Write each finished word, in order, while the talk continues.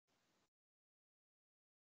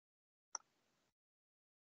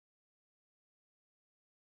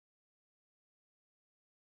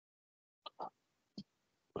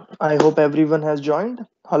I hope everyone has joined.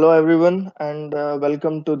 Hello, everyone, and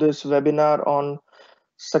welcome to this webinar on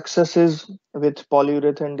successes with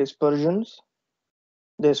polyurethane dispersions.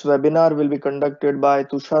 This webinar will be conducted by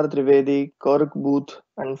Tushar Trivedi, Kirk Booth,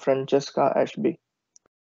 and Francesca Ashby.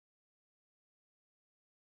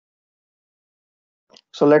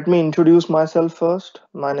 So let me introduce myself first.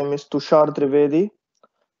 My name is Tushar Trivedi,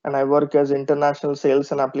 and I work as International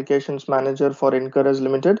Sales and Applications Manager for Incorez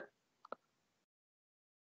Limited.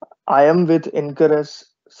 I am with Incorez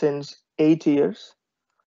since 8 years.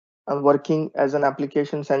 I'm working as an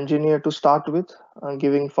applications engineer to start with,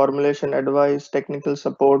 giving formulation advice, technical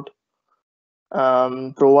support,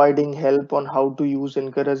 providing help on how to use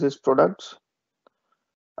Incorez's products.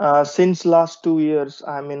 Since last 2 years,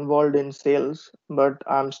 I'm involved in sales, but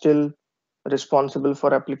I'm still responsible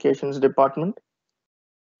for applications department.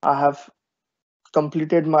 I have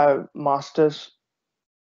completed my master's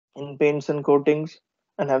in paints and coatings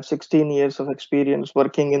and have 16 years of experience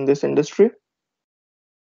working in this industry.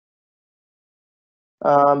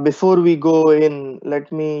 Before we go in,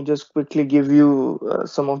 let me just quickly give you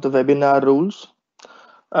some of the webinar rules.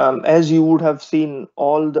 As you would have seen,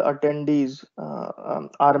 all the attendees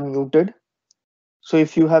are muted. So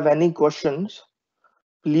if you have any questions,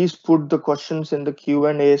 please put the questions in the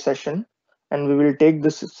Q&A session, and we will take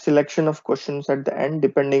the selection of questions at the end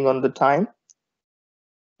depending on the time.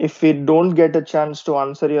 If we don't get a chance to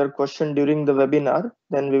answer your question during the webinar,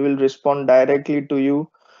 then we will respond directly to you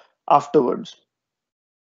afterwards.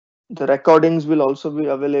 The recordings will also be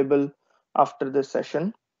available after the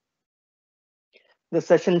session. The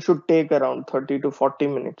session should take around 30 to 40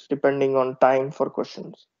 minutes, depending on time for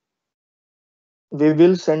questions. We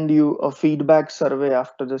will send you a feedback survey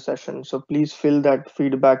after the session, so please fill that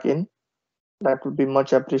feedback in. That would be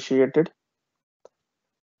much appreciated.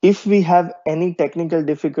 If we have any technical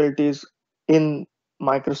difficulties in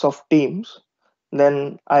Microsoft Teams,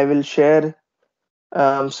 then I will share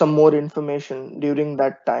some more information during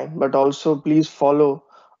that time, but also please follow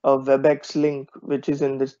a WebEx link, which is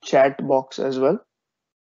in this chat box as well.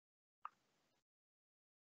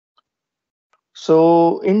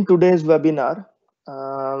 So in today's webinar,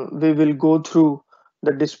 we will go through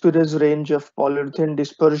the Dispurez range of polyurethane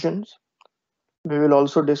dispersions. We will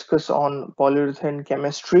also discuss on polyurethane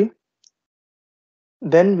chemistry.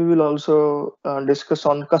 Then we will also discuss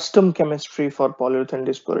on custom chemistry for polyurethane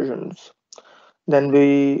dispersions. Then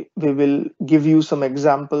we will give you some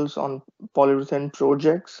examples on polyurethane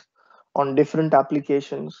projects on different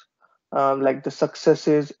applications, like the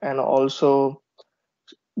successes and also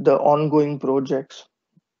the ongoing projects.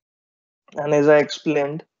 And as I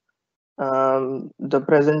explained, the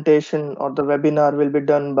presentation or the webinar will be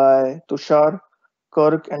done by Tushar,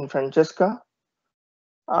 Kirk, and Francesca.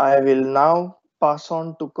 I will now pass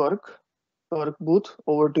on to Kirk. Kirk Booth,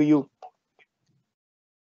 over to you.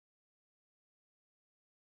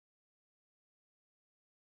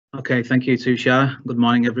 Okay, thank you, Tushar. Good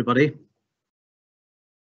morning, everybody.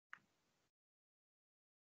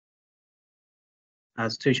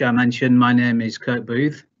 As Tushar mentioned, my name is Kirk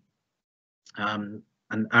Booth. I'm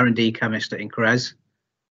an R&D chemist at Incorez.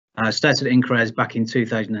 I started at Incorez back in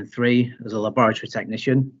 2003 as a laboratory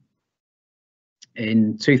technician.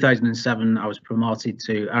 In 2007, I was promoted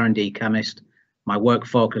to R&D chemist. My work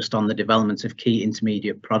focused on the development of key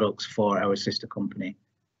intermediate products for our sister company,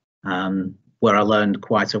 where I learned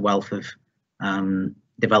quite a wealth of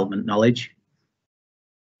development knowledge.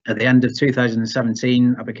 At the end of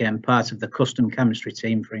 2017, I became part of the custom chemistry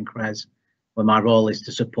team for Incorez, where my role is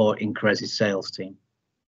to support Incorez's sales team.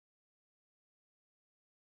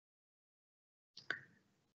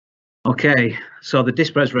 Okay, so the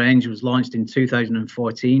Dispurez range was launched in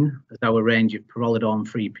 2014 as our range of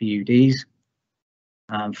pyrrolidone-free PUDs.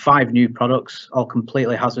 5 new products, all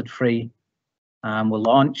completely hazard-free, were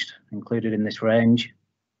launched, included in this range,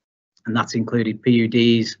 and that included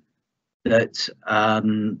PUDs that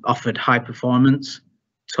offered high performance,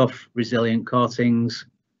 tough, resilient coatings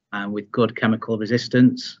with good chemical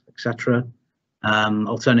resistance, etc.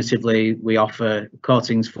 Alternatively, we offer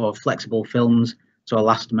coatings for flexible films, so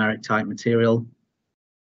elastomeric type material,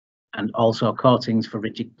 and also coatings for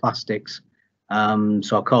rigid plastics,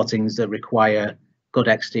 so coatings that require good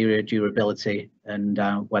exterior durability and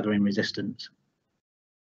weathering resistance.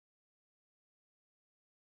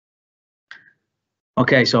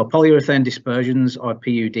 Okay, so polyurethane dispersions, or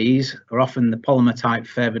PUDs, are often the polymer type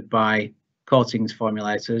favoured by coatings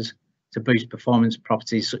formulators to boost performance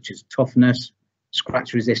properties such as toughness,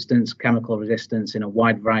 scratch resistance, chemical resistance in a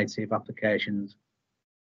wide variety of applications.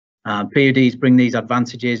 PUDs bring these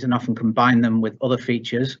advantages and often combine them with other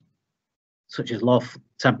features such as low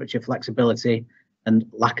temperature flexibility and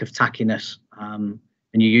lack of tackiness. And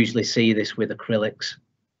you usually see this with acrylics,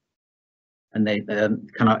 and they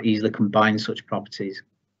cannot easily combine such properties.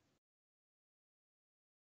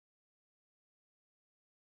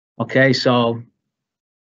 Okay, so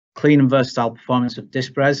clean and versatile performance of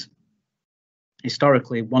Dispurez.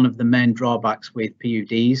 Historically, one of the main drawbacks with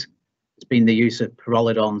PUDs has been the use of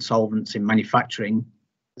pyrrolidone solvents in manufacturing,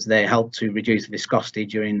 as they help to reduce viscosity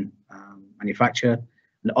during manufacture,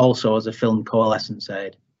 and also as a film coalescence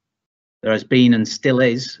aid. There has been and still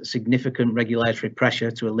is significant regulatory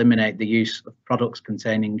pressure to eliminate the use of products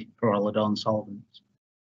containing pyrrolidone solvents.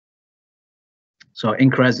 So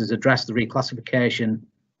Incorez has addressed the reclassification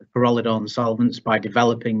of pyrrolidone solvents by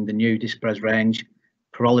developing the new Dispurez range,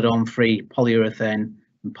 pyrrolidone-free polyurethane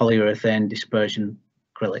and polyurethane dispersion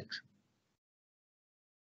acrylics.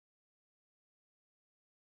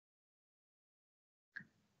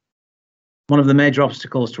 One of the major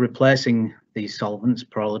obstacles to replacing these solvents,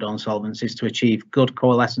 pyrrolidone solvents, is to achieve good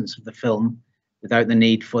coalescence of the film without the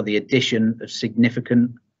need for the addition of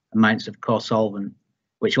significant amounts of co-solvent,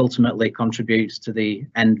 which ultimately contributes to the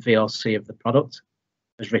end VOC of the product,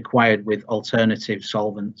 as required with alternative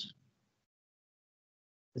solvents.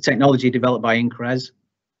 The technology developed by Incorez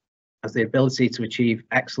has the ability to achieve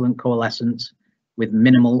excellent coalescence with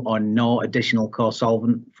minimal or no additional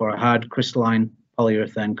co-solvent for a hard crystalline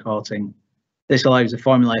polyurethane coating. This allows the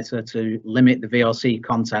formulator to limit the VOC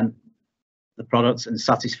content of the products and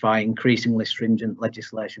satisfy increasingly stringent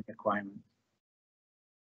legislation requirements.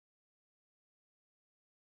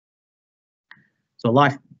 So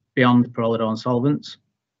life beyond pyrrolidone solvents.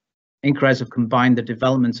 Incorez have combined the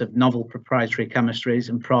development of novel proprietary chemistries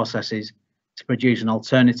and processes to produce an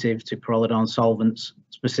alternative to pyrrolidone solvents,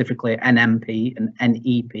 specifically NMP and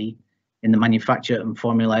NEP, in the manufacture and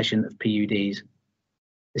formulation of PUDs.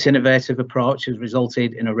 This innovative approach has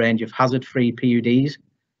resulted in a range of hazard-free PUDs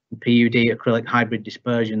and PUD acrylic hybrid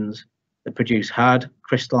dispersions that produce hard,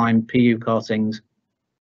 crystalline PU coatings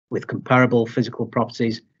with comparable physical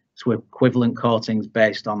properties to equivalent coatings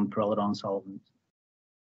based on pyrrolidone solvents.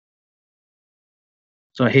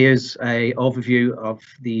 So here's an overview of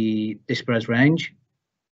the Dispurez range,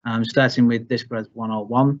 starting with Dispurez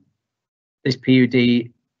 101. This PUD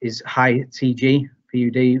is high TG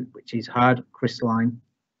PUD, which is hard, crystalline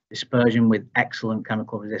dispersion with excellent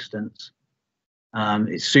chemical resistance.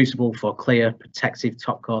 It's suitable for clear, protective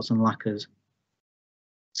top coats and lacquers.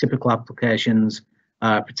 Typical applications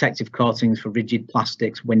are protective coatings for rigid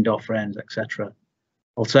plastics, window frames, etc.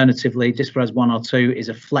 Alternatively, Dispurez 102 is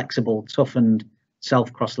a flexible, toughened,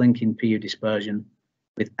 self-cross-linking PU dispersion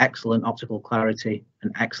with excellent optical clarity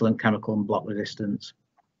and excellent chemical and block resistance.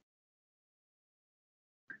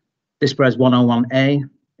 Dispurez 101A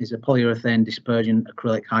is a polyurethane dispersion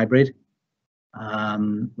acrylic hybrid,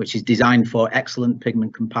 which is designed for excellent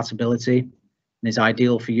pigment compatibility and is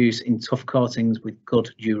ideal for use in tough coatings with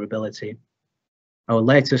good durability. Our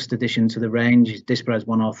latest addition to the range is Dispurez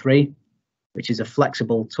 103, which is a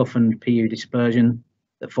flexible, toughened PU dispersion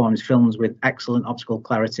that forms films with excellent optical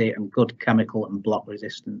clarity and good chemical and block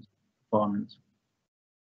resistance performance.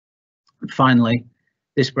 And finally,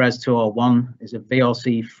 Dispurez 201 is a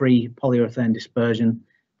VOC-free polyurethane dispersion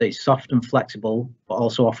that is soft and flexible, but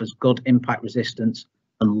also offers good impact resistance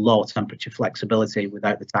and low temperature flexibility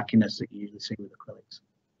without the tackiness that you usually see with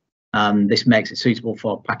acrylics. This makes it suitable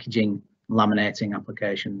for packaging and laminating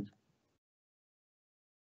applications.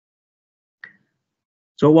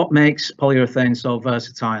 So what makes polyurethane so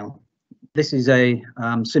versatile? This is a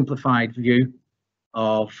simplified view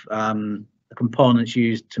of the components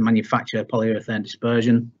used to manufacture polyurethane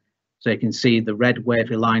dispersion. So you can see the red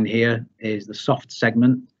wavy line here is the soft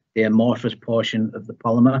segment, the amorphous portion of the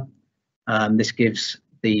polymer. This gives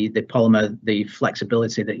the polymer the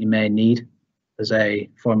flexibility that you may need as a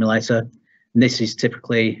formulator. And this is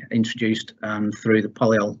typically introduced through the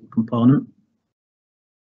polyol component.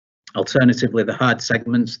 Alternatively, the hard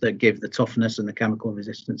segments that give the toughness and the chemical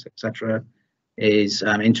resistance, etc., is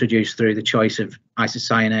introduced through the choice of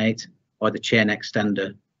isocyanate or the chain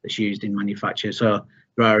extender that's used in manufacture. So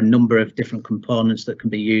there are a number of different components that can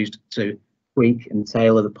be used to tweak and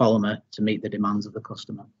tailor the polymer to meet the demands of the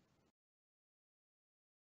customer.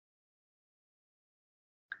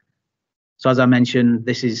 So as I mentioned,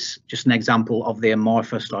 this is just an example of the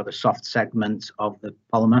amorphous or the soft segment of the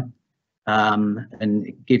polymer. And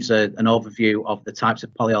it gives an overview of the types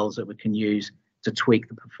of polyols that we can use to tweak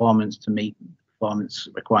the performance to meet the performance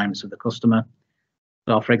requirements of the customer.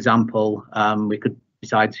 So for example, we could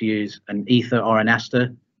decide to use an ether or an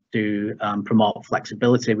ester to promote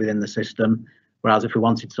flexibility within the system, whereas if we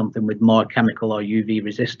wanted something with more chemical or UV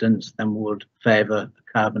resistance, then we would favour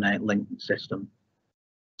a carbonate linked system.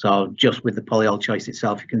 So just with the polyol choice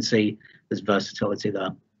itself, you can see there's versatility there.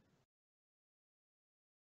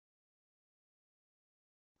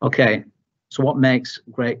 Okay, so what makes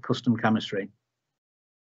great custom chemistry?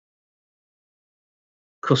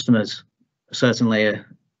 Customers are certainly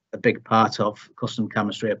a big part of custom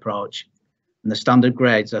chemistry approach, and the standard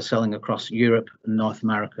grades are selling across Europe and North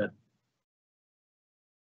America.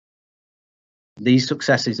 These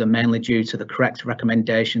successes are mainly due to the correct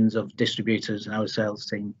recommendations of distributors and our sales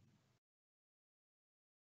team.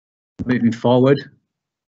 Moving forward,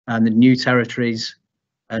 and the new territories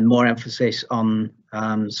and more emphasis on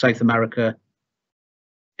South America,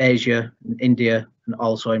 Asia, and India, and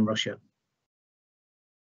also in Russia.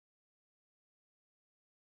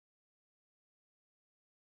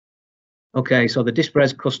 Okay, so the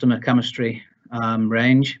Dispurez customer chemistry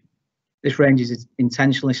range. This range is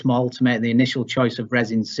intentionally small to make the initial choice of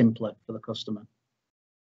resin simpler for the customer.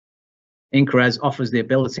 Incorez offers the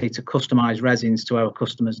ability to customize resins to our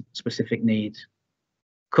customers' specific needs.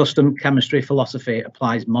 Custom chemistry philosophy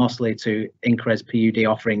applies mostly to Incorez PUD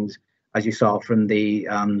offerings, as you saw from the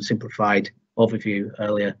simplified overview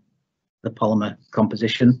earlier, the polymer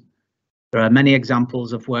composition. There are many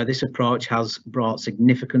examples of where this approach has brought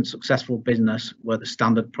significant successful business where the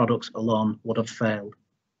standard products alone would have failed.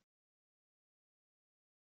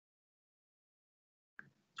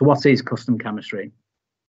 So what is custom chemistry?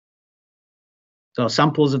 So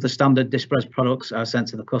samples of the standard Dispurez products are sent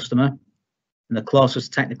to the customer, and the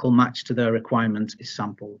closest technical match to their requirement is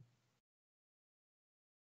sampled.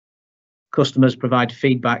 Customers provide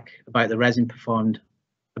feedback about how the resin performed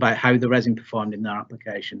in their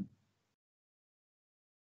application.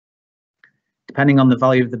 Depending on the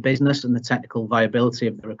value of the business and the technical viability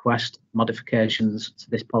of the request, modifications to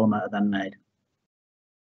this polymer are then made.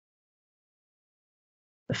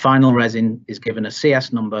 The final resin is given a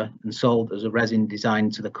CS number and sold as a resin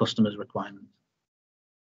designed to the customer's requirement.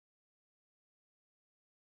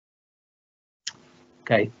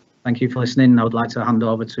 Okay, thank you for listening. I would like to hand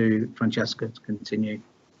over to Francesca to continue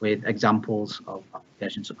with examples of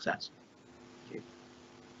application success. Thank you.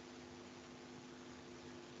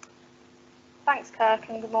 Thanks, Kirk,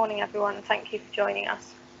 and good morning, everyone, and thank you for joining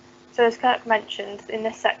us. So as Kirk mentioned, in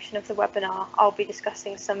this section of the webinar, I'll be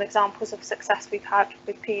discussing some examples of success we've had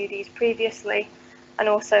with PUDs previously, and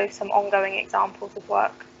also some ongoing examples of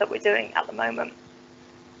work that we're doing at the moment.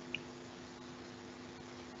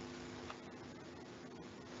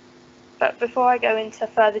 But before I go into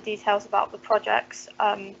further details about the projects,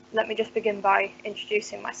 let me just begin by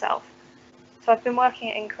introducing myself. So I've been working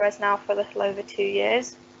at Incorez now for a little over 2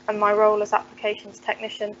 years, and my role as applications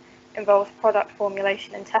technician involves product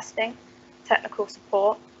formulation and testing, technical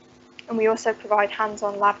support, and we also provide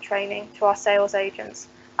hands-on lab training to our sales agents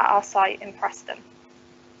at our site in Preston.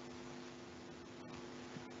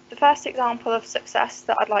 The first example of success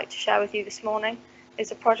that I'd like to share with you this morning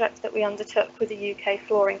is a project that we undertook with a UK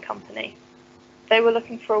flooring company. They were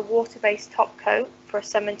looking for a water-based top coat for a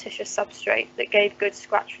cementitious substrate that gave good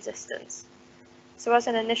scratch resistance. So as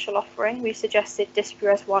an initial offering, we suggested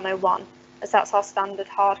Dispurez 101, as that's our standard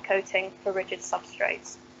hard coating for rigid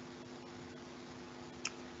substrates.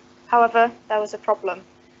 However, there was a problem.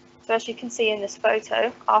 So as you can see in this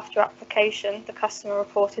photo, after application, the customer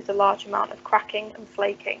reported a large amount of cracking and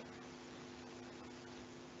flaking.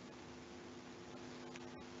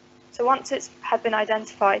 So once it had been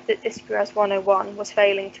identified that Dispurez 101 was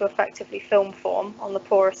failing to effectively film form on the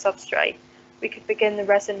porous substrate, we could begin the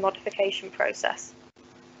resin modification process.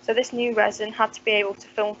 So this new resin had to be able to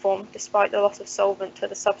film form despite the loss of solvent to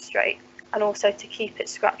the substrate, and also to keep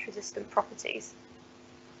its scratch resistant properties.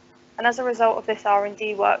 And as a result of this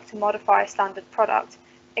R&D work to modify a standard product,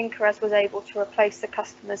 Incorez was able to replace the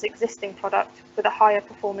customer's existing product with a higher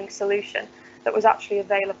performing solution that was actually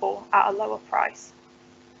available at a lower price.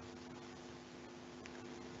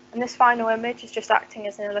 And this final image is just acting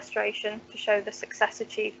as an illustration to show the success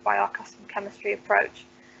achieved by our custom chemistry approach.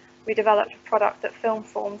 We developed a product that film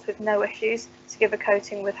forms with no issues to give a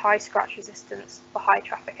coating with high scratch resistance for high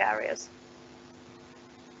traffic areas.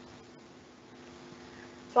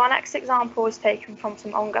 So our next example is taken from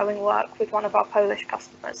some ongoing work with one of our Polish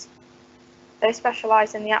customers. They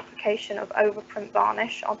specialise in the application of overprint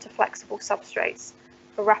varnish onto flexible substrates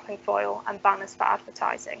for wrapping foil and banners for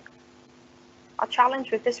advertising. Our challenge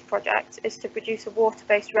with this project is to produce a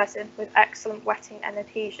water-based resin with excellent wetting and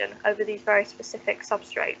adhesion over these very specific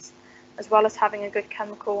substrates, as well as having a good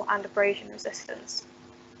chemical and abrasion resistance.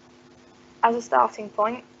 As a starting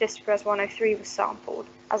point, Dispurez 103 was sampled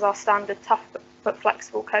as our standard tough but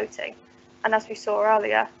flexible coating, and as we saw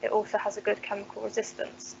earlier, it also has a good chemical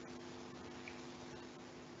resistance.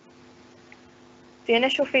 The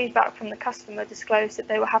initial feedback from the customer disclosed that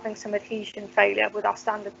they were having some adhesion failure with our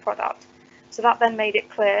standard product, so that then made it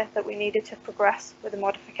clear that we needed to progress with a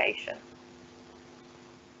modification.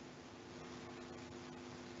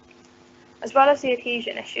 As well as the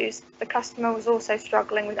adhesion issues, the customer was also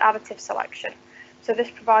struggling with additive selection, so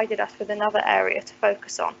this provided us with another area to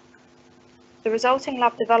focus on. The resulting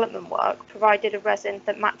lab development work provided a resin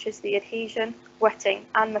that matches the adhesion, wetting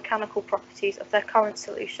and mechanical properties of their current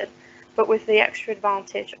solution, but with the extra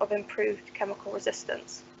advantage of improved chemical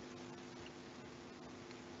resistance.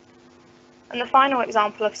 And the final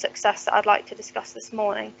example of success that I'd like to discuss this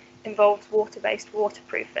morning involves water-based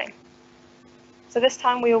waterproofing. So this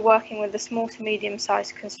time we were working with a small to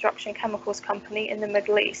medium-sized construction chemicals company in the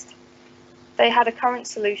Middle East. They had a current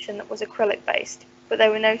solution that was acrylic-based, but they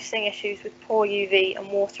were noticing issues with poor UV and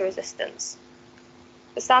water resistance.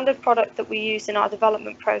 The standard product that we used in our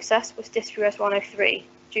development process was Dispurez 103,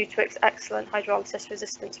 due to its excellent hydrolysis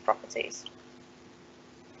resistance properties.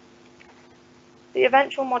 The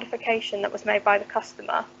eventual modification that was made by the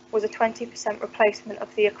customer was a 20% replacement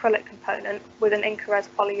of the acrylic component with an Incorez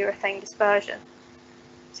polyurethane dispersion.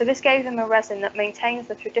 So this gave them a resin that maintains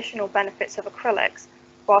the traditional benefits of acrylics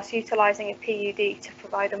whilst utilising a PUD to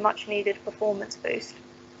provide a much needed performance boost.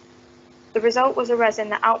 The result was a resin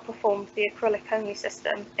that outperformed the acrylic-only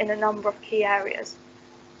system in a number of key areas.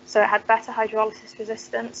 So it had better hydrolysis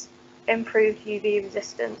resistance, improved UV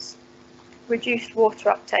resistance, reduced water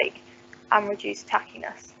uptake, and reduced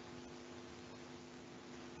tackiness.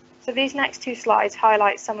 So these next two slides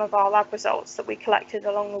highlight some of our lab results that we collected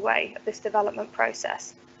along the way of this development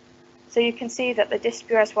process. So you can see that the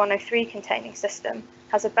Dispurez 103 containing system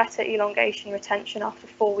has a better elongation retention after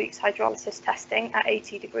 4 weeks hydrolysis testing at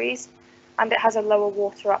 80 degrees, and it has a lower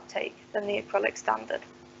water uptake than the acrylic standard.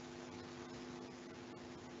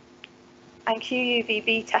 And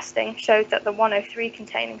QUVB testing showed that the 103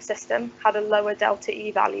 containing system had a lower delta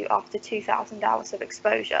E value after 2,000 hours of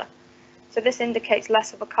exposure. So this indicates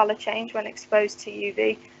less of a colour change when exposed to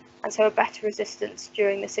UV, and so a better resistance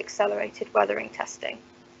during this accelerated weathering testing.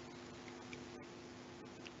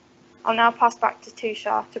 I'll now pass back to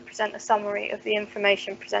Tushar to present a summary of the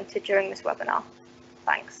information presented during this webinar.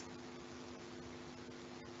 Thanks.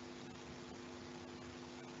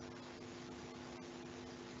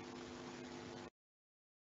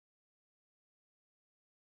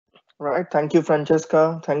 Right. Thank you,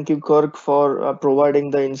 Francesca. Thank you, Kirk, for providing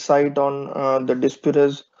the insight on the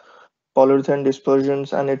Dispurez polyurethane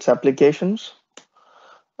dispersions and its applications.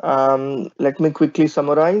 Let me quickly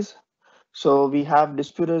summarize. So we have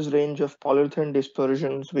Dispurez range of polyurethane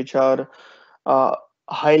dispersions, which are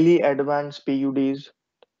highly advanced PUDs,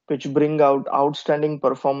 which bring out outstanding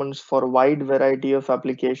performance for a wide variety of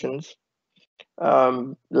applications,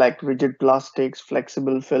 like rigid plastics,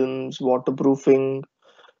 flexible films, waterproofing,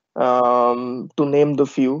 to name the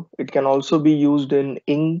few. It can also be used in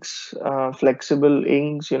inks, flexible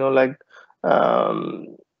inks, like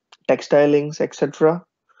um, textile inks, etc.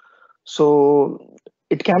 So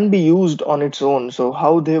it can be used on its own. So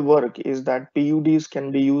how they work is that PUDs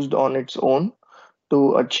can be used on its own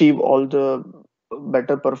to achieve all the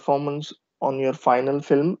better performance on your final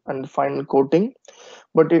film and final coating.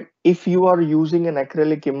 But if you are using an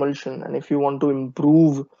acrylic emulsion and if you want to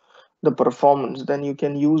improve the performance, then you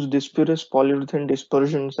can use Dispurez polyurethane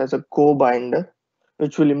dispersions as a co-binder,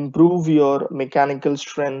 which will improve your mechanical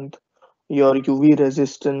strength, your UV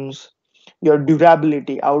resistance, your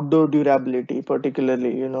durability, outdoor durability,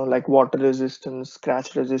 particularly, like water resistance,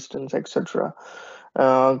 scratch resistance, etc.,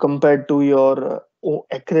 compared to your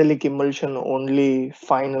acrylic emulsion only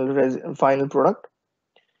final product.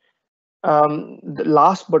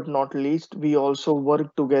 Last but not least, we also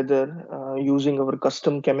work together using our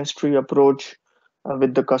custom chemistry approach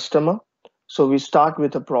with the customer. So we start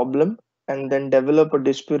with a problem and then develop a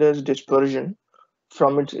Dispurez dispersion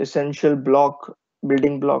from its essential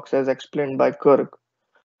building blocks, as explained by Kirk.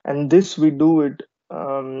 And this we do it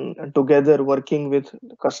together, working with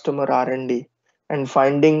customer R&D and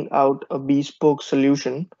finding out a bespoke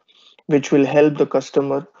solution which will help the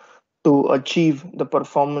customer to achieve the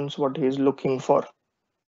performance what he is looking for.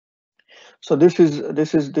 So this is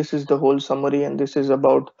the whole summary, and this is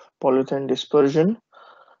about polyurethane dispersion.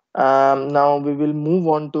 Now we will move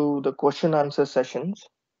on to the question answer sessions.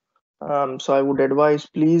 So I would advise,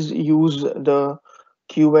 please use the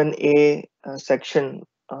Q&A section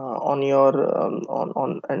on your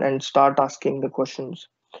and start asking the questions.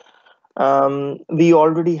 We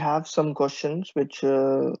already have some questions which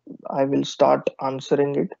I will start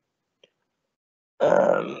answering it.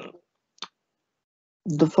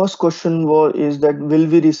 The first question is that will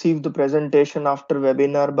we receive the presentation after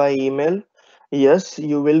webinar by email? Yes,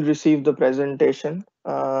 you will receive the presentation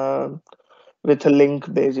with a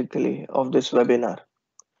link basically of this webinar.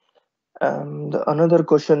 The another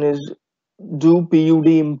question is, do PUD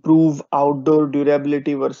improve outdoor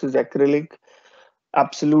durability versus acrylic?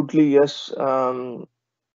 Absolutely, yes.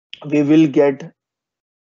 We will get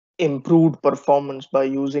improved performance by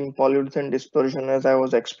using polyurethane dispersion, as I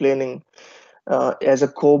was explaining, as a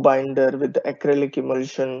co-binder with the acrylic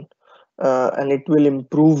emulsion, and it will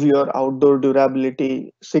improve your outdoor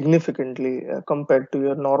durability significantly compared to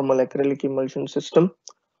your normal acrylic emulsion system.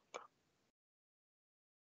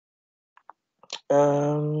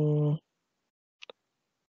 Um,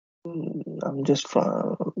 I'm just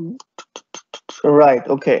right.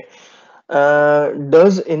 Okay.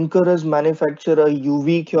 Does Incorez manufacture a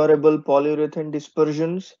UV curable polyurethane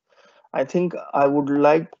dispersions? I think I would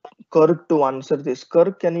like Kirk to answer this.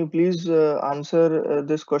 Kirk, can you please answer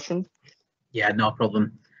this question? Yeah, no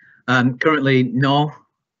problem. Currently, no,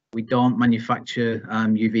 we don't manufacture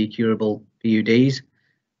UV curable PUDs.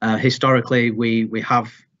 Historically, we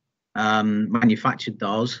have manufactured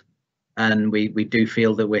those, and we do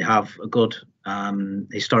feel that we have a good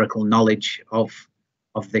historical knowledge of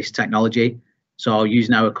this technology. So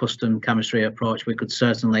using our custom chemistry approach, we could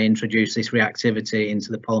certainly introduce this reactivity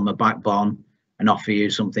into the polymer backbone and offer you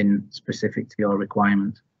something specific to your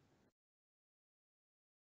requirement.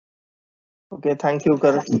 Okay, thank you,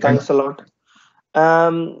 Kirk. Thanks a lot.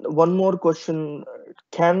 One more question.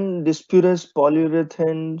 Can Dispurez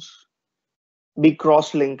polyurethanes be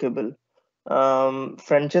cross-linkable?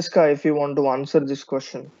 Francesca, if you want to answer this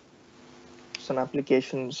question, some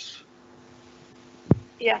applications.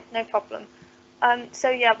 Yeah, no problem. So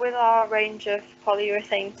yeah, with our range of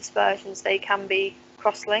polyurethane dispersions, they can be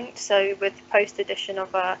cross-linked. So with post-addition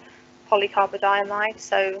of a polycarbodiamide,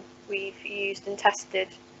 so we've used and tested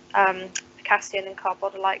Potassium and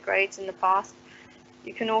carbodylite grades in the past.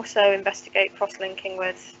 You can also investigate cross-linking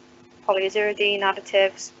with polyaziridine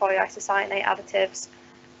additives, polyisocyanate additives,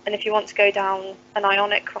 and if you want to go down an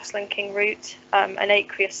ionic cross-linking route, an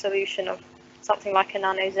aqueous solution of something like a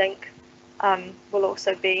nanozinc will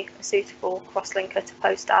also be a suitable cross-linker to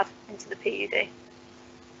post-add into the PUD.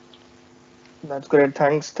 That's great.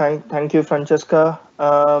 Thanks. Thank you, Francesca.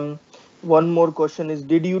 One more question is,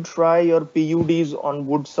 did you try your PUDs on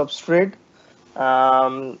wood substrate?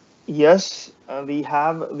 Yes,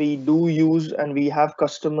 we do use, and we have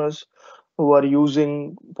customers who are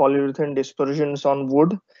using polyurethane dispersions on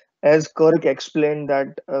wood. As Kirk explained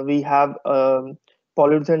that we have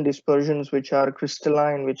polyurethane dispersions which are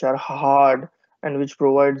crystalline, which are hard, and which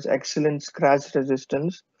provides excellent scratch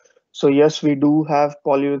resistance. So yes, we do have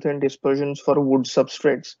polyurethane dispersions for wood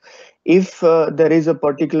substrates. If there is a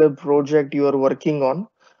particular project you are working on,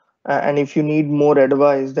 and if you need more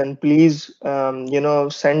advice, then please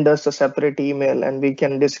send us a separate email and we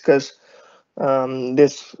can discuss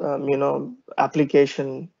this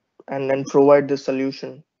application, and then provide the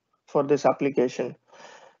solution for this application.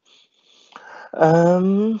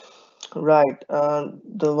 Right.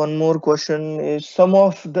 The one more question is, some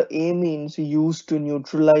of the amines used to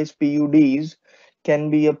neutralize PUDs can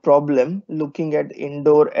be a problem looking at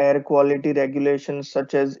indoor air quality regulations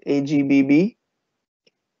such as AGBB.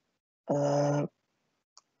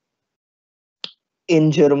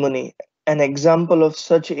 In Germany, an example of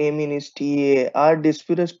such amine is TAA. Are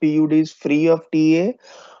Dispurez PUDs free of TAA,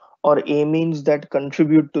 or amines that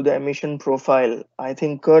contribute to the emission profile? I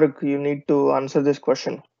think, Kirk, you need to answer this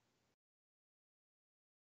question.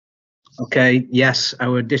 Okay, yes,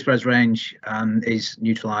 our Dispurez range is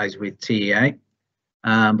neutralized with TEA,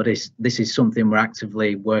 but this is something we're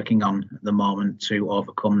actively working on at the moment to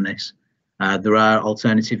overcome this. There are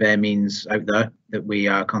alternative amines out there that we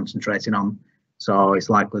are concentrating on, so it's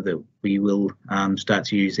likely that we will start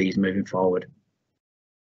to use these moving forward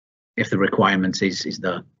if the requirement is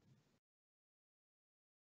there.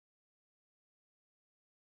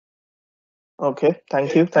 Okay,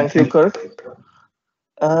 thank you, Kirk.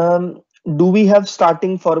 Do we have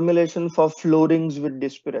starting formulation for floorings with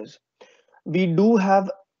Dispurez? We do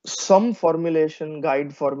have some formulation,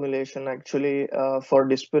 guide formulation actually, for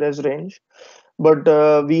Dispurez range, but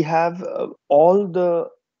we have all the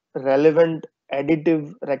relevant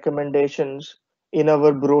additive recommendations in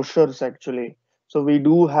our brochures actually. So we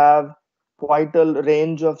do have quite a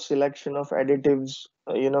range of selection of additives,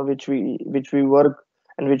 which we work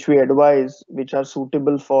and which we advise, which are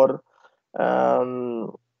suitable for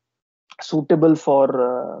um, suitable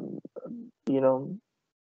for you know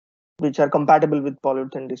which are compatible with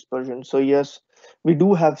polyurethane dispersion. So yes, we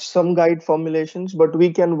do have some guide formulations, but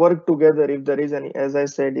we can work together if there is any, as I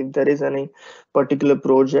said, if there is any particular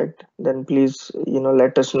project, then please,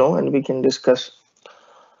 let us know and we can discuss.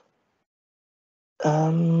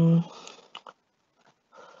 Um,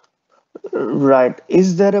 right.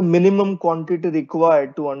 Is there a minimum quantity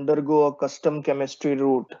required to undergo a custom chemistry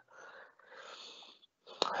route?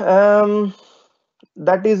 Um,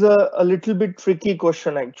 that is a little bit tricky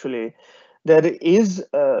question actually. There is,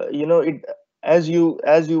 it, as you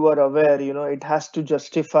are aware, it has to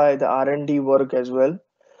justify the R&D work as well.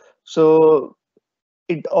 So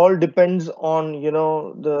it all depends on,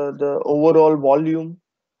 the overall volume,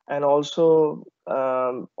 and also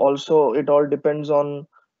it all depends on,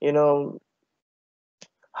 you know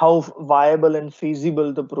how viable and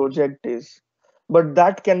feasible the project is. But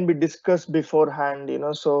that can be discussed beforehand,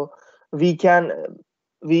 so we can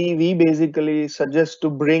we basically suggest to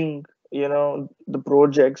bring, the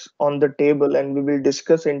projects on the table and we will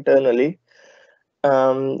discuss internally.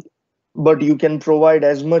 um, but you can provide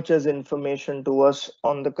as much as information to us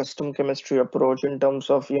on the custom chemistry approach in terms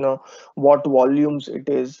of, what volumes it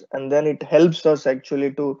is, and then it helps us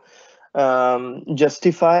actually to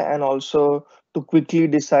justify and also to quickly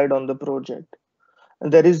decide on the project.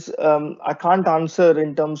 There is, I can't answer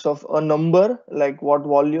in terms of a number like what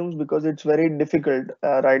volumes, because it's very difficult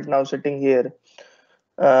right now sitting here,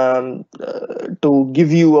 to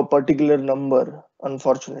give you a particular number,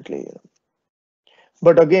 unfortunately.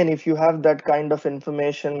 But again, if you have that kind of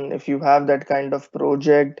information, if you have that kind of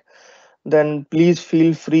project, then please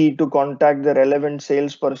feel free to contact the relevant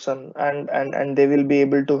salesperson, and they will be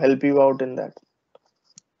able to help you out in that.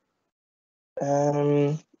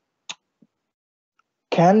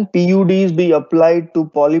 Can PUDs be applied to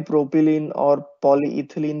polypropylene or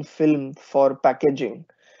polyethylene film for packaging?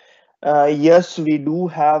 Yes, we do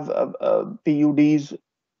have PUDs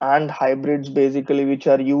and hybrids basically, which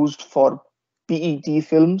are used for PET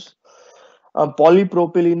films.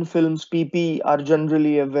 Polypropylene films, PP, are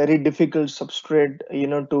generally a very difficult substrate,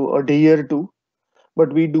 to adhere to.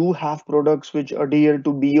 But we do have products which adhere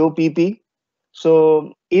to BOPP.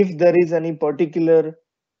 So if there is any particular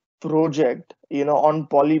project, on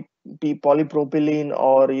polypropylene,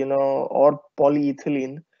 or or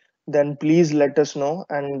polyethylene, then please let us know,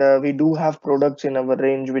 and we do have products in our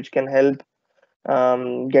range which can help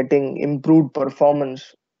getting improved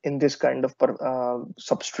performance in this kind of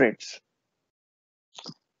substrates.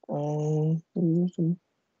 Um,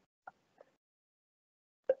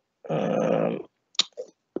 um,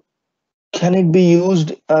 can it be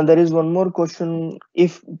used? There is one more question.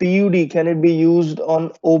 If PUD, can it be used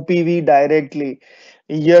on OPV directly?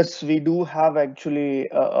 Yes, we do have actually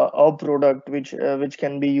a product which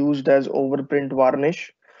can be used as overprint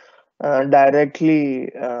varnish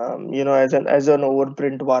directly, as an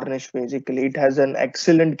overprint varnish. Basically, it has an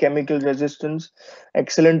excellent chemical resistance,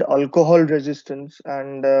 excellent alcohol resistance,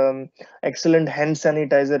 and excellent hand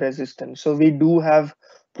sanitizer resistance. So we do have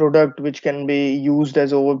product which can be used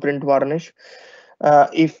as overprint varnish.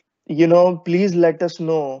 If please let us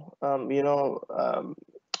know,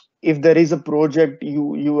 if there is a project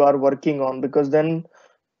you are working on, because then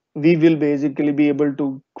we will basically be able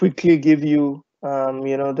to quickly give you,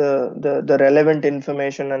 the relevant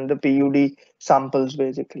information and the PUD samples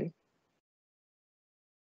basically.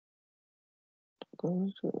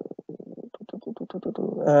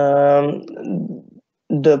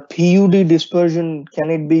 The PUD dispersion, can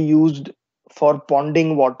it be used for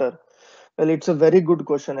ponding water? Well, it's a very good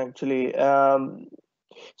question actually.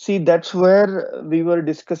 See, that's where we were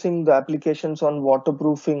discussing the applications on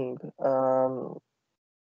waterproofing,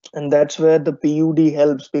 and that's where the PUD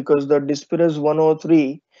helps, because the Dispurez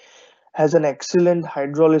 103 has an excellent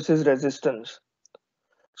hydrolysis resistance.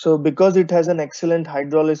 So because it has an excellent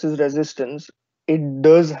hydrolysis resistance, it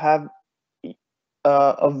does have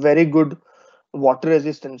a very good water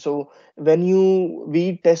resistance. So when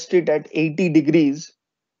we test it at 80 degrees,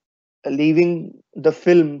 leaving the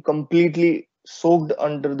film completely soaked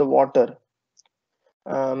under the water,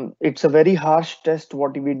 it's a very harsh test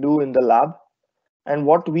what we do in the lab. And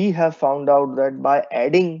what we have found out, that by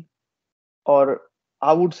adding, or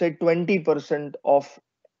I would say 20% of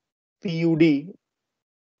PUD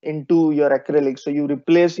into your acrylic, so you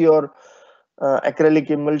replace your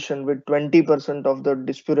acrylic emulsion with 20% of the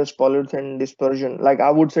Dispurez polyurethane dispersion, like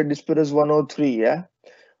I would say Dispurez 103, yeah,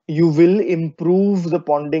 you will improve the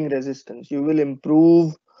ponding resistance, you will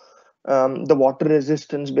improve the water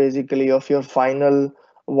resistance basically of your final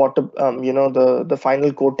water, the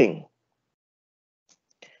final coating.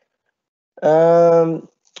 um,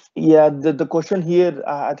 Yeah, the question here,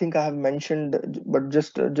 I think I have mentioned, but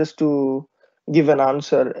just to give an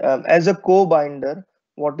answer, as a co-binder,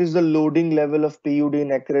 what is the loading level of PUD in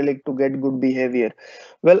acrylic to get good behavior?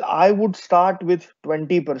 Well, I would start with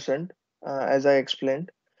 20%, as I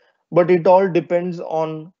explained, but it all depends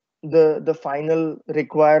on the final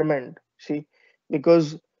requirement. See,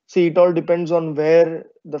 because see, it all depends on where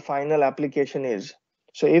the final application is.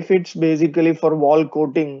 So if it's basically for wall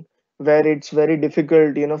coating, where it's very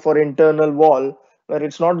difficult, for internal wall, where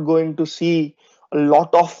it's not going to see a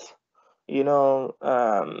lot of, you know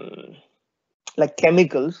like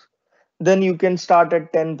chemicals, then you can start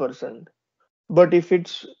at 10%. But if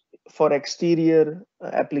it's for exterior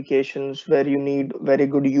applications where you need very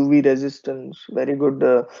good UV resistance, very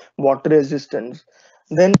good water resistance,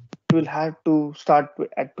 then you will have to start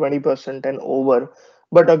at 20% and over.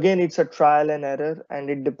 But again, it's a trial and error, and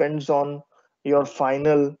it depends on your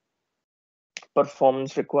final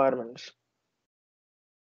performance requirements.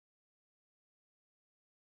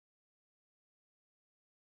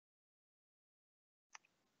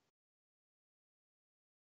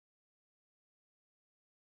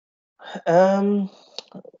 Um,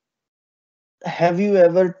 have you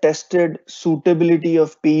ever tested suitability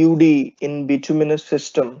of PUD in bituminous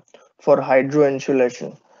system for hydro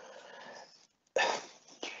insulation?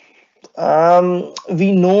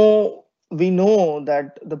 We know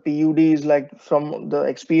that the PUD is, like, from the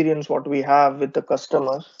experience what we have with the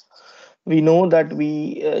customers. We know that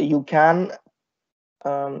we you can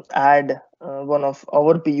add one of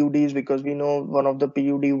our PUDs, because we know one of the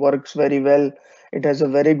PUD works very well. It has a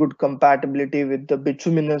very good compatibility with the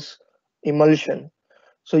bituminous emulsion.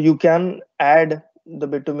 So you can add the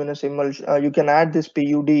bituminous emulsion. You can add this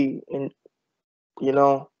PUD in, you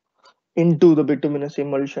know, into the bituminous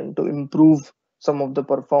emulsion to improve some of the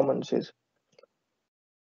performances.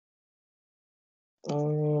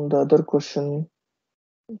 The other question,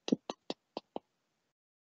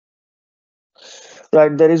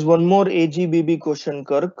 right? There is one more AGBB question,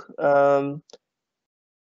 Kirk.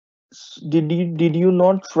 Did you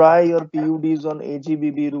not try your PUDs on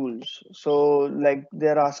AGBB rules? So, like,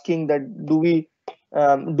 they're asking that do we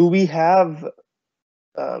have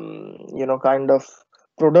kind of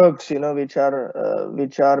products which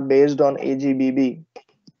are based on AGBB?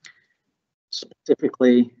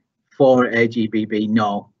 Specifically for AGBB,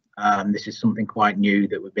 no. This is something quite new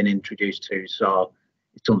that we've been introduced to, so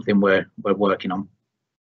it's something we're working on.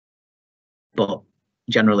 But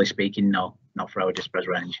generally speaking, no, not for our Dispurez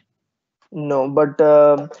range. No, but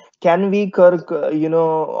can we, Kirk,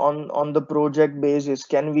 on the project basis,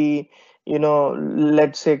 can we,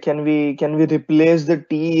 let's say, can we replace the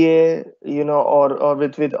TA, or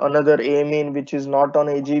with another amine which is not on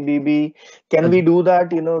AGBB? Can we do that?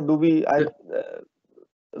 Do we?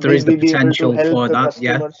 There is the Will we be able to potential help for the that,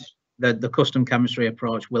 yeah. customers? The custom chemistry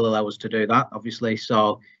approach will allow us to do that, obviously.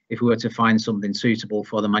 So if we were to find something suitable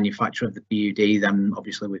for the manufacture of the PUD, then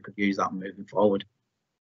obviously we could use that moving forward.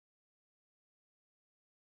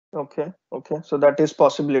 Okay, so that is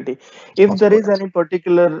possibility. If there is any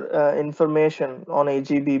particular information on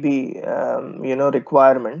AGBB,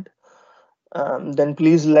 requirement, then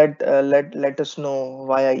please let us know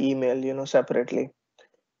via email, separately.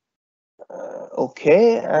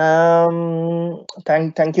 Okay.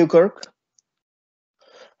 Thank you, Kirk.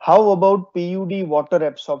 How about PUD water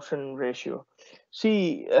absorption ratio?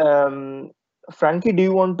 See, Frankie, do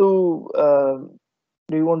you want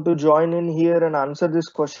to join in here and answer this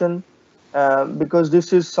question? Because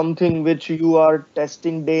this is something which you are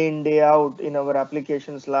testing day in, day out in our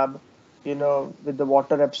applications lab, with the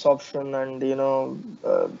water absorption and,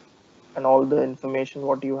 and all the information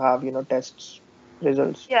what you have, tests,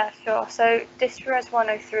 results. Yeah, sure. So Dispurez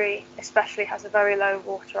 103 especially has a very low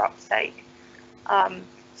water uptake.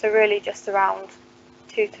 So really just around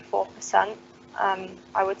 2 to 4%,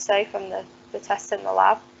 I would say, from the tests in the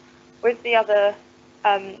lab. With the other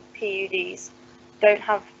PUDs, don't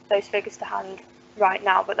have those figures to hand right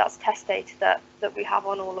now, but that's test data that we have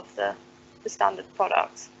on all of the standard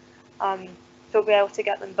products. So we'll be able to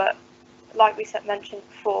get them, but like we mentioned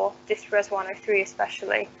before, Dispurez 103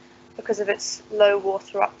 especially, because of its low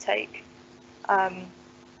water uptake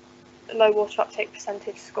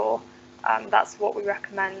percentage score, that's what we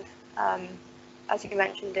recommend, as you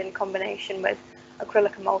mentioned, in combination with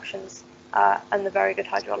acrylic emulsions and the very good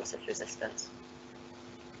hydrolysis resistance.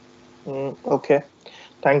 Okay,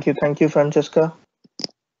 thank you, Francesca.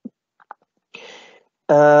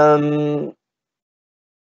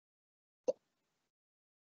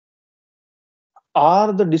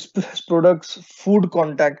 Are the Dispurez products food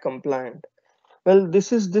contact compliant? Well,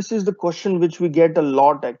 this is the question which we get a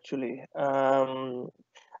lot, actually.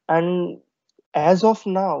 And as of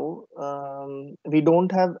now,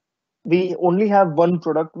 we only have one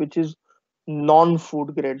product which is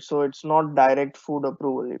non-food grade, so it's not direct food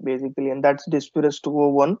approval basically, and that's Dispurez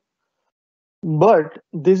 201. But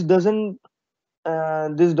this does not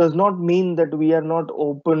mean that we are not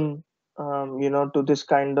open, to this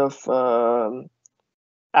kind of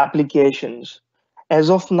applications. As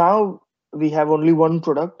of now, we have only one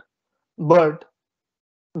product, but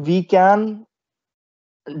we can,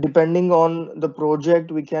 depending on the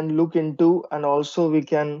project, we can look into, and also we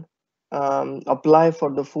can apply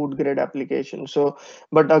for the food grade application. So,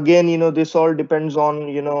 but again, this all depends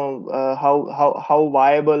on, how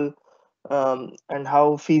viable and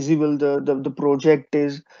how feasible the project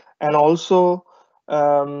is, and also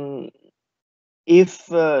um, if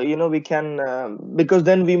we can, because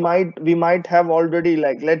then we might have already,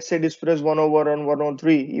 like, let's say Dispurez 101 and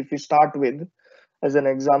 103, if we start with as an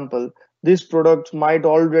example, these products might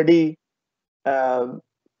already uh,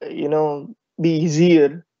 you know be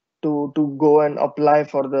easier to go and apply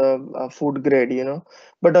for the food grade.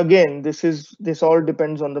 But again, this all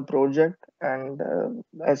depends on the project, and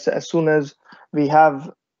as soon as we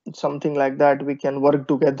have something like that, we can work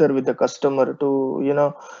together with the customer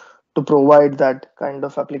to provide that kind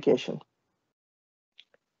of application.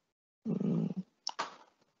 Mm,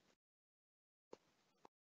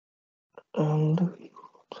 and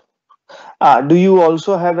do you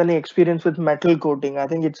also have any experience with metal coating? I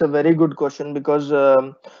think it's a very good question, because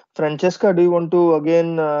Francesca, do you want to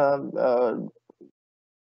again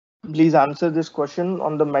please answer this question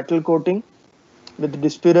on the metal coating with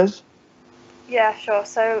Dispurez? Yeah, sure.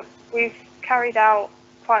 So we've carried out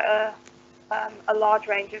quite a large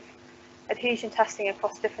range of adhesion testing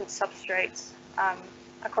across different substrates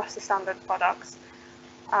across the standard products.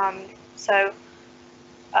 So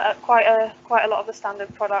quite a lot of the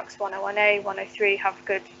standard products, 101A, 103, have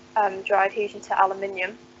good dry adhesion to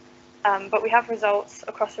aluminium, but we have results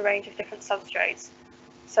across a range of different substrates.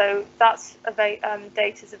 So that's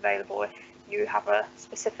data is available if you have a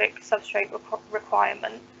specific substrate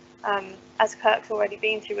requirement. As Kirk's already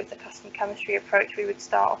been through with the custom chemistry approach, we would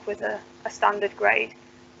start off with a standard grade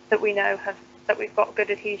that we know that we've got good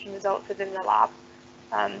adhesion results within the lab.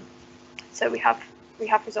 So we have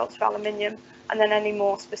results for aluminium, and then any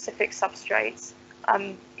more specific substrates,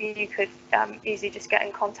 you could easily just get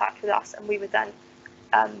in contact with us, and we would then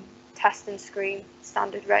test and screen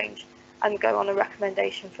standard range and go on a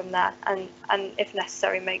recommendation from there, and if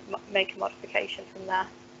necessary, make a modification from there.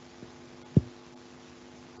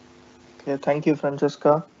 Okay, thank you,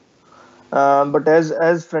 Francesca. But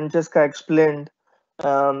as Francesca explained,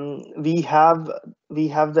 we have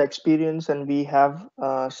the experience, and we have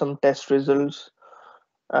some test results.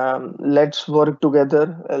 Let's work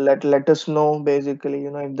together. Let us know, basically,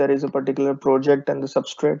 if there is a particular project and the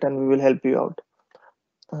substrate, and we will help you out.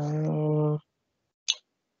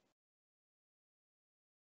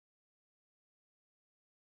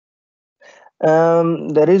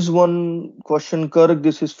 There is one question, Kirk.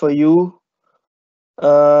 This is for you.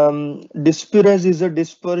 Dispurez is a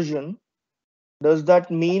dispersion. Does that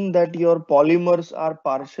mean that your polymers are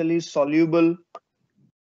partially soluble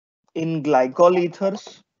in glycol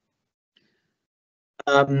ethers?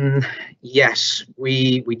 Yes,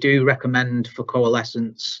 we do recommend for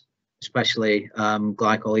coalescents, especially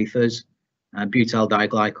glycol ethers, butyl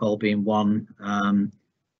diglycol being one,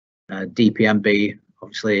 DPMB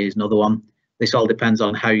obviously is another one. This all depends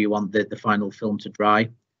on how you want the final film to dry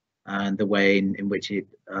and the way in which it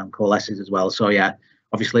coalesces as well. So yeah,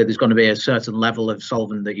 obviously there's going to be a certain level of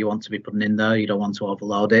solvent that you want to be putting in there. You don't want to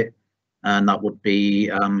overload it, and that would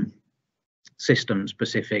be system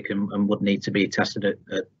specific and would need to be tested at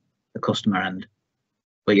the customer end.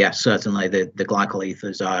 But yes, certainly the glycol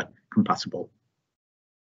ethers are compatible.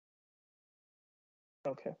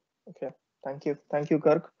 Okay. Thank you,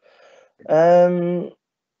 Kirk.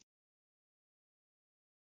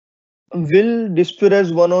 Will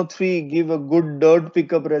Dispurez 103 give a good dirt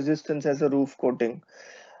pickup resistance as a roof coating?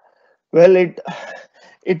 Well, it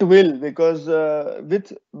will, because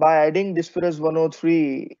by adding Dispurez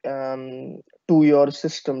 103 to your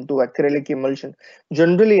system, to acrylic emulsion.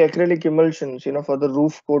 Generally, acrylic emulsions, for the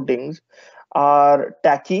roof coatings are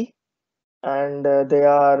tacky, and they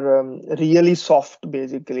are really soft,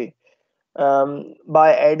 basically.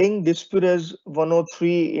 By adding Dispurez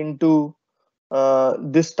 103 into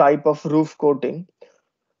this type of roof coating,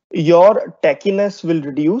 your tackiness will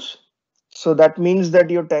reduce. So that means that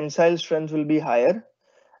your tensile strength will be higher.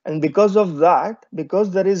 And because of that,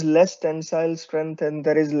 because there is less tensile strength, and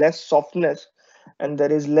there is less softness, and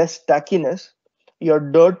there is less tackiness, your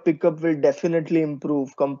dirt pickup will definitely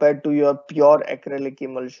improve compared to your pure acrylic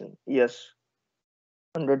emulsion. Yes,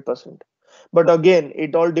 100%. But again,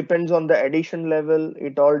 it all depends on the addition level.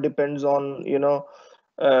 It all depends on,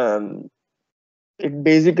 um, it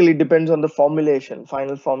basically depends on the formulation,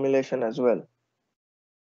 final formulation as well.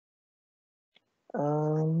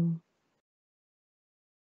 Um,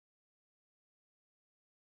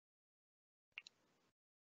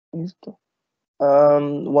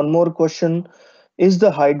 One more question. Is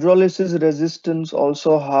the hydrolysis resistance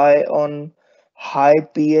also high on high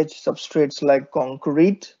pH substrates like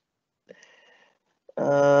concrete?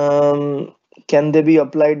 Um, can they be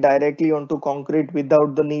applied directly onto concrete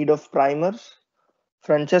without the need of primers?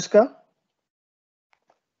 Francesca,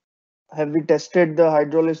 have we tested the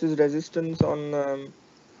hydrolysis resistance on?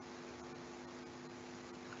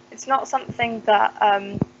 It's not something that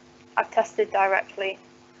I've tested directly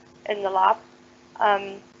in the lab,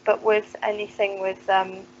 but with anything with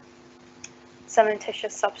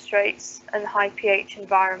cementitious substrates and high pH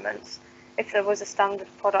environments, if there was a standard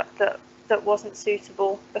product that wasn't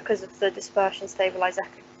suitable because of the dispersion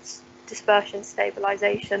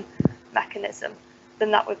stabilization mechanism,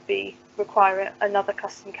 then that would require another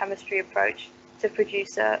custom chemistry approach to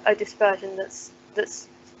produce a dispersion that's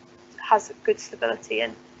has good stability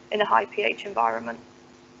in a high pH environment.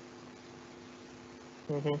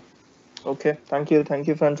 Okay, thank you,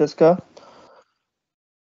 Francesca.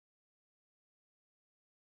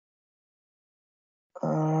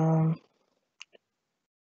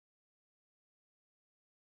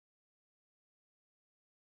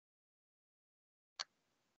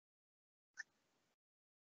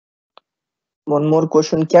 One more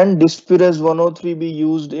question. Can Dispurez 103 be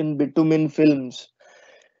used in bitumen films?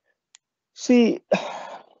 See,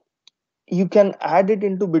 you can add it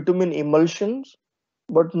into bitumen emulsions,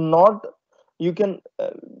 but not you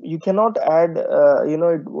cannot add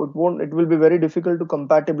it won't, it will be very difficult to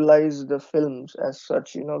compatibilize the films as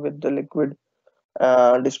such, with the liquid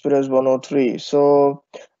Dispurez 103. So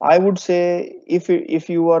I would say if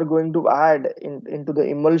you are going to add into the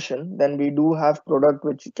emulsion, then we do have product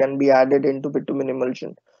which can be added into bitumen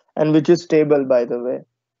emulsion and which is stable, by the way,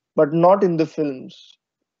 but not in the films.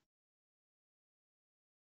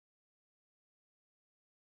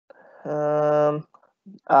 Um,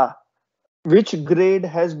 which grade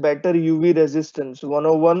has better UV resistance,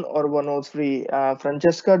 101 or 103?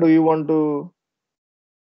 Francesca, do you want to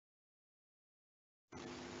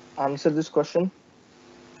answer this question?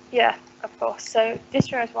 Yeah, of course. So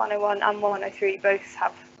Dispurez 101 and 103 both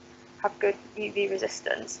have good UV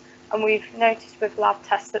resistance, and we've noticed with lab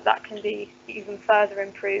tests that can be even further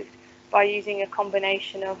improved by using a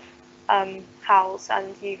combination of HALs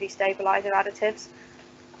and UV stabilizer additives.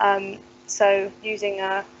 So using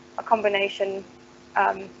a combination,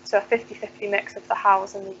 so a 50-50 mix of the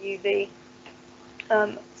HALs and the UV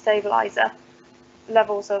stabilizer,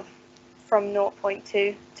 levels of from 0.2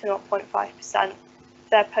 to 0.5%,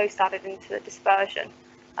 they're post added into the dispersion.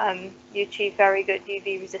 You achieve very good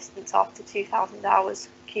UV resistance after 2000 hours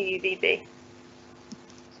QUVB.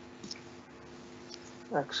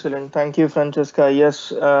 Excellent. Thank you, Francesca.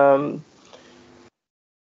 Yes.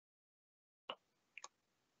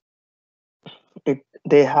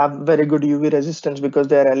 They have very good UV resistance because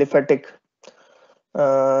they are aliphatic.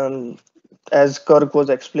 As Kirk was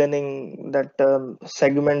explaining, that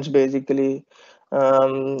segments basically,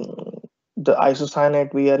 um, the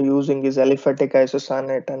isocyanate we are using is aliphatic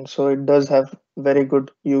isocyanate, and so it does have very good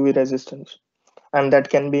UV resistance, and that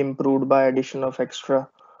can be improved by addition of extra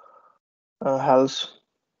HALs.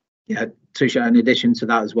 Yeah, Tusha, in addition to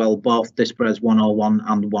that as well, both Dispurez 101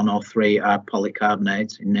 and 103 are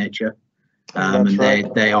polycarbonates in nature. And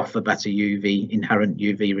they offer better inherent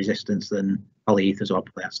UV resistance than polyethers or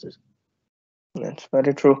polyesters. That's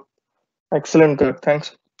very true. Excellent, Kirk.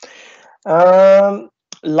 Thanks.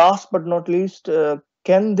 Last but not least,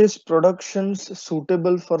 can this productions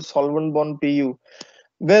suitable for solvent-borne PU?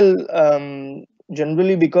 Well,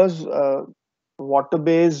 generally because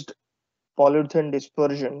water-based polyurethane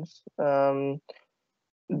dispersions,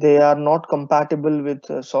 they are not compatible with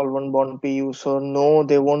solvent-borne PU. So no,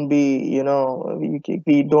 they won't be.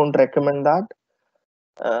 We don't recommend that.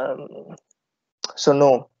 So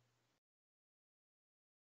no.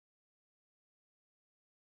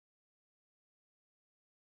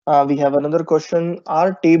 We have another question.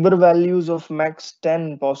 Are Tabor values of max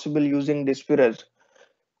 10 possible using Dispurez?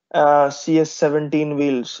 CS17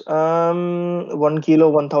 wheels, 1 kilo,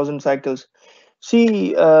 1000 cycles.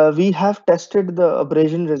 See, we have tested the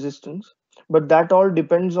abrasion resistance, but that all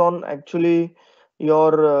depends on actually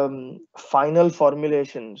your final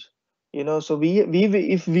formulations. So we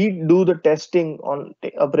if we do the testing on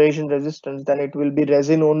abrasion resistance, then it will be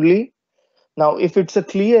resin only. Now if it's a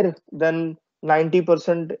clear, then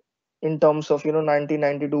 90% in terms of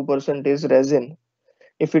 92% is resin.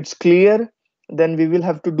 If it's clear, then we will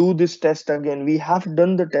have to do this test again. We have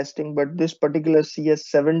done the testing, but this particular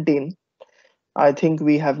CS17, I think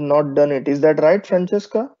we have not done it. Is that right,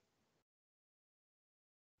 Francesca?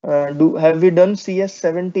 Do have we done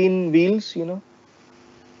CS17 wheels?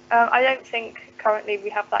 I don't think currently we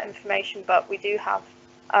have that information, but we do have,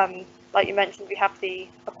 like you mentioned, we have the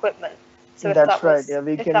equipment. So That's right. Yeah,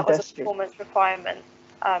 we if can that was a test it. performance requirement,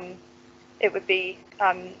 it would be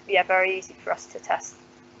very easy for us to test.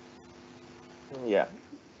 Yeah,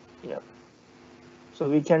 yeah. So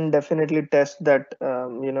we can definitely test that.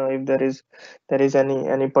 If there is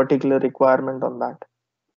any particular requirement on that.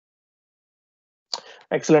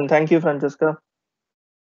 Excellent. Thank you, Francesca.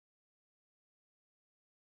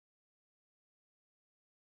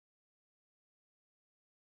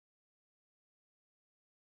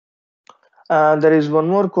 There is one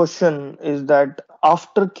more question, is that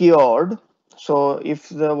after cured, so if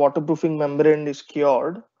the waterproofing membrane is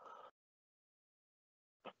cured,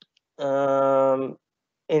 um,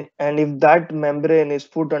 and if that membrane is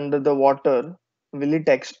put under the water, will it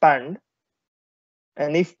expand?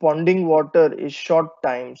 And if ponding water is short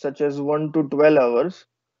time, such as 1 to 12 hours,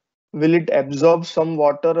 will it absorb some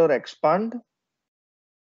water or expand?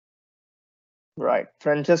 Right.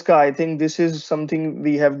 Francesca, I think this is something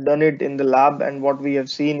we have done it in the lab, and what we have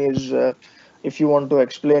seen is, if you want to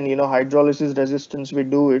explain, hydrolysis resistance, we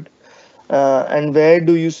do it. And where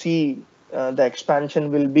do you see the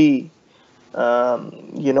expansion will be,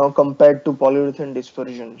 compared to polyurethane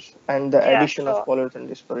dispersions and the Yeah, addition of sure. polyurethane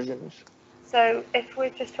dispersions? So if we're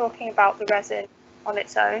just talking about the resin on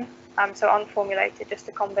its own, so unformulated, just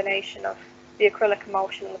a combination of the acrylic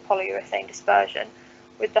emulsion and the polyurethane dispersion,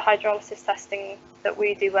 with the hydrolysis testing that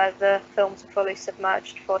we do where the films are fully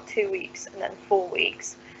submerged for 2 weeks and then 4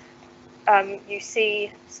 weeks, you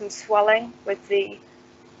see some swelling with the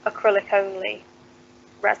acrylic only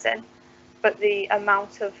resin, but the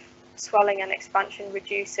amount of swelling and expansion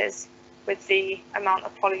reduces with the amount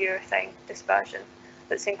of polyurethane dispersion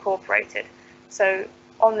that's incorporated. So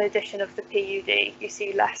on the addition of the PUD, you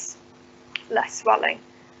see less swelling.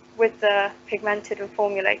 With the pigmented and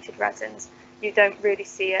formulated resins, you don't really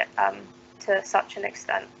see it to such an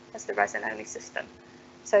extent as the resin-only system.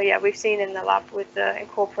 So yeah, we've seen in the lab with the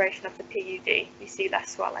incorporation of the PUD, you see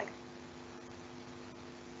less swelling.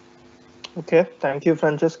 Okay, thank you,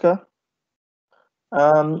 Francesca.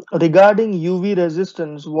 Regarding UV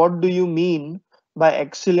resistance, what do you mean by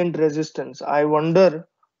excellent resistance? I wonder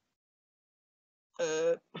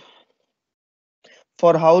uh,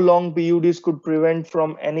 for how long PUDs could prevent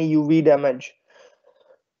from any UV damage.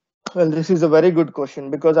 Well, this is a very good question,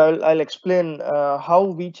 because I'll explain how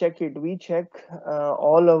we check it. We check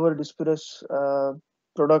all our Dispurez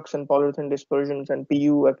products and polyurethane dispersions and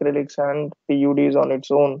PU acrylics and PUDs on its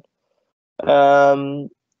own, um,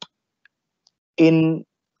 in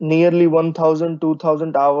nearly 1000,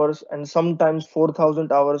 2000 hours, and sometimes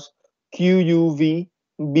 4000 hours QUVB.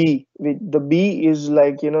 The B is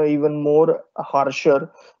like, even more harsher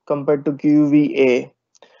compared to QUVA.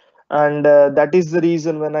 And that is the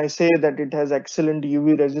reason when I say that it has excellent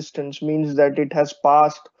UV resistance, means that it has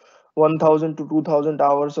passed 1000 to 2000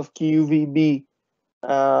 hours of QUVB.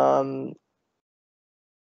 um,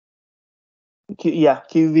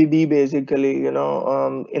 QVB basically,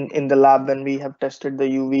 in the lab when we have tested the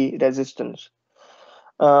UV resistance.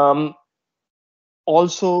 Um,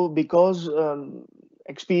 Also, because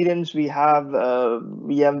experience we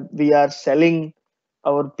are selling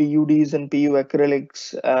our PUDs and PU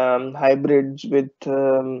acrylics hybrids with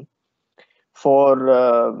for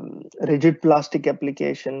rigid plastic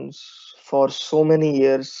applications for so many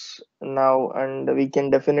years now, and we can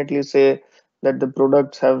definitely say that the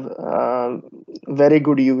products have very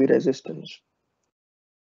good UV resistance.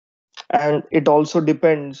 And it also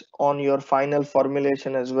depends on your final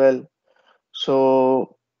formulation as well.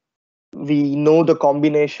 So we know the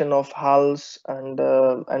combination of hulls and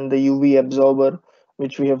the UV absorber,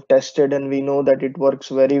 which we have tested, and we know that it works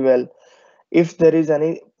very well. If there is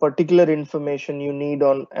any particular information you need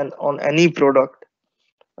on any product,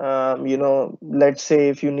 let's say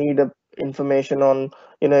if you need a information on,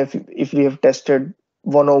 if we have tested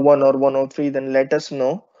 101 or 103, then let us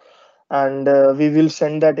know, and we will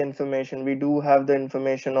send that information. We do have the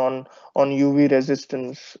information on UV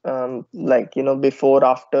resistance, like, before,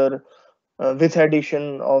 after, with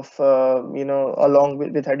addition of, along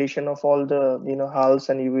with addition of all the, hulls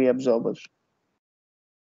and UV absorbers.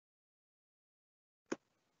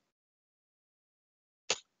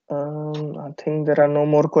 I think there are no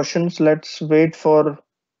more questions. Let's wait for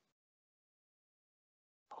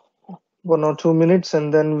 1 or 2 minutes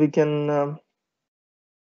and then we can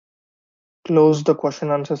close the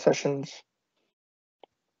question answer sessions.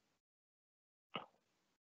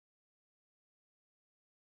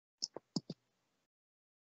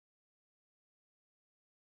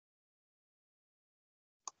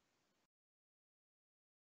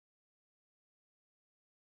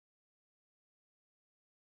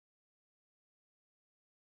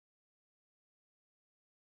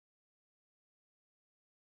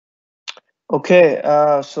 Okay,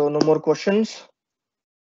 so no more questions.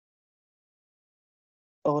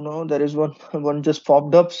 Oh no, there is one one just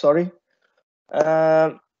popped up. Sorry.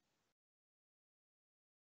 Uh,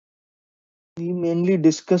 we mainly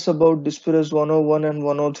discuss about Dispurez 101 and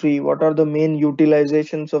 103. What are the main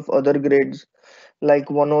utilizations of other grades like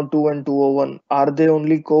 102 and 201? Are they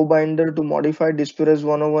only co-binder to modify Dispurez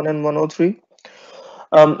 101 and 103?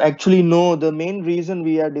 Actually, no. The main reason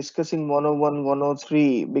we are discussing 101,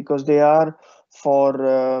 103 because they are for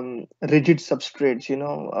rigid substrates,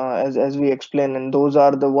 as we explained, and those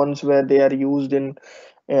are the ones where they are used in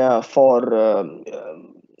for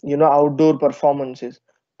outdoor performances.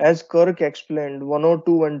 As Kirk explained,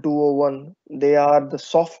 102 and 201 they are the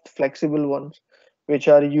soft, flexible ones, which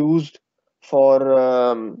are used for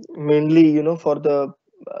mainly for the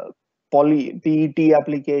uh, poly PET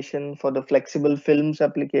application, for the flexible films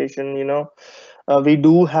application. We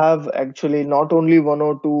do have actually not only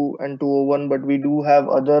 102 and 201, but we do have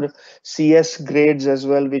other CS grades as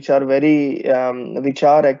well, which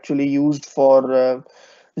are actually used for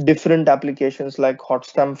different applications like hot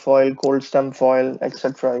stamp foil, cold stamp foil,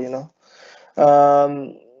 etc.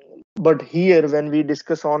 But here when we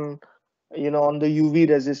discuss on on the UV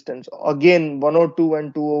resistance, again 102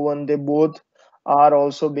 and 201 they both are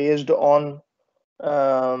also based on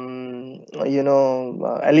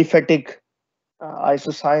aliphatic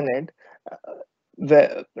isocyanate,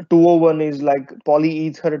 where 201 is like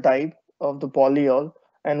polyether type of the polyol,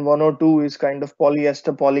 and 102 is kind of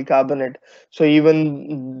polyester polycarbonate. So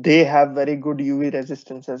even they have very good UV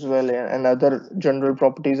resistance as well, and other general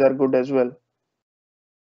properties are good as well.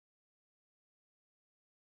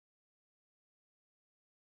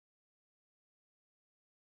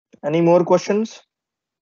 Any more questions?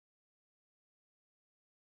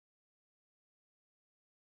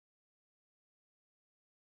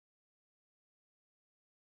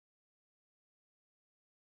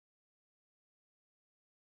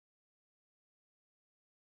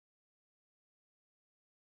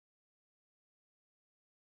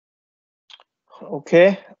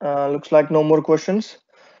 Okay, looks like no more questions.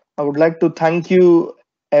 I would like to thank you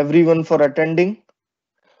everyone for attending.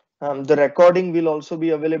 The recording will also be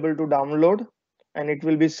available to download, and it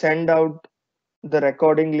will be sent out the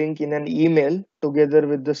recording link in an email together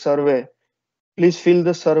with the survey. Please fill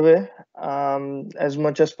the survey as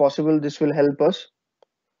much as possible. This will help us.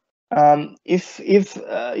 If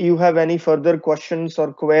you have any further questions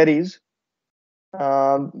or queries,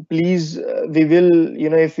 please we will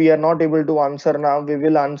if we are not able to answer now, we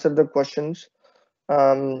will answer the questions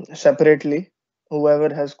separately.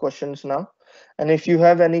 Whoever has questions now, and if you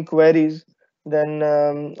have any queries, then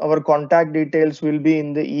our contact details will be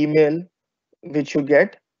in the email which you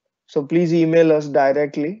get. So please email us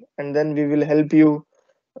directly, and then we will help you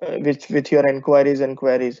with your inquiries and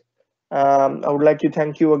queries. I would like to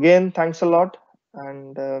thank you again. Thanks a lot,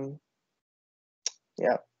 and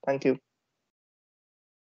yeah, thank you.